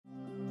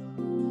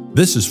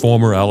This is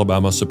former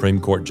Alabama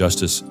Supreme Court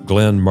Justice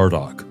Glenn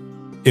Murdock.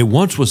 It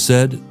once was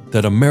said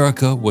that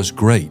America was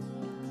great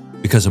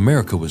because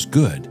America was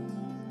good.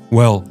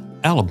 Well,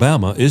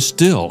 Alabama is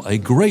still a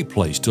great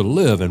place to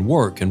live and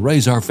work and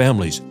raise our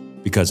families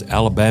because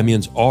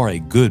Alabamians are a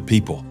good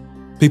people,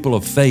 people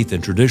of faith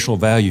and traditional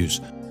values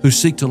who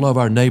seek to love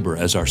our neighbor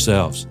as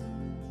ourselves.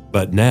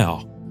 But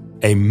now,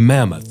 a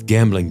mammoth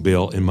gambling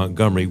bill in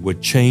Montgomery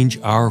would change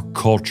our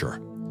culture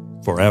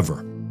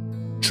forever,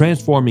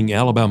 transforming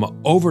Alabama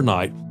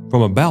overnight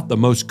from about the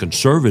most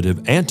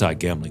conservative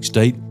anti-gambling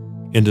state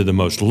into the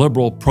most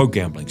liberal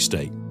pro-gambling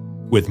state,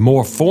 with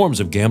more forms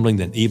of gambling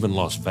than even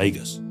Las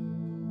Vegas.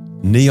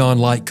 Neon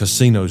light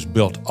casinos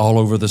built all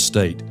over the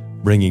state,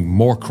 bringing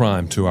more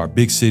crime to our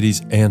big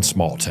cities and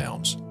small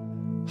towns.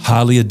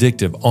 Highly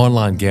addictive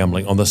online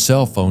gambling on the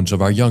cell phones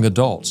of our young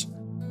adults.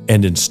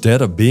 And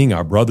instead of being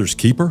our brother's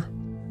keeper,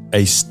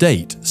 a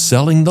state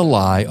selling the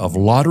lie of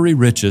lottery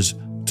riches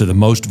to the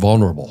most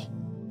vulnerable.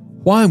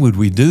 Why would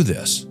we do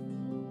this?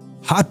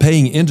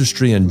 High-paying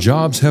industry and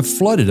jobs have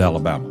flooded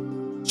Alabama.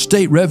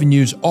 State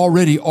revenues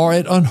already are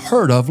at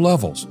unheard-of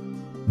levels.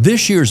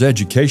 This year's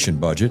education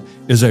budget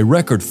is a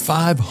record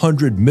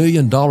 $500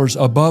 million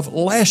above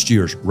last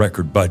year's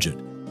record budget.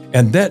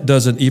 And that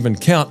doesn't even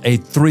count a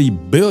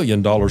 $3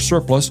 billion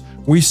surplus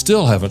we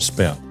still haven't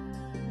spent.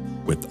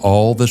 With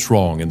all that's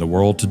wrong in the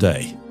world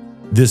today,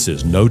 this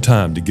is no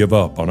time to give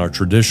up on our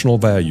traditional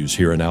values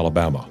here in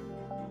Alabama.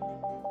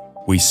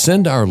 We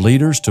send our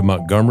leaders to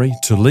Montgomery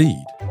to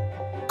lead.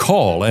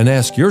 Call and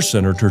ask your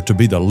senator to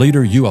be the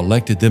leader you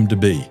elected them to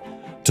be,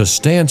 to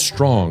stand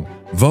strong,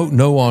 vote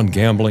no on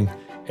gambling,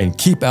 and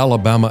keep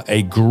Alabama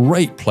a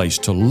great place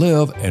to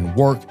live and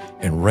work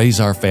and raise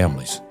our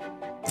families.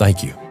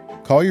 Thank you.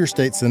 Call your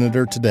state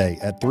senator today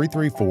at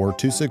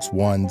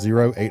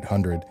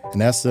 334-261-0800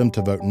 and ask them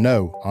to vote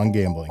no on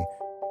gambling.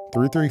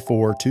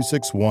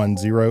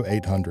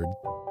 334-261-0800.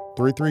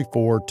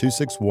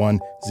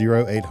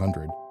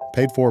 334-261-0800.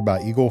 Paid for by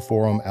Eagle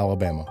Forum,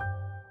 Alabama.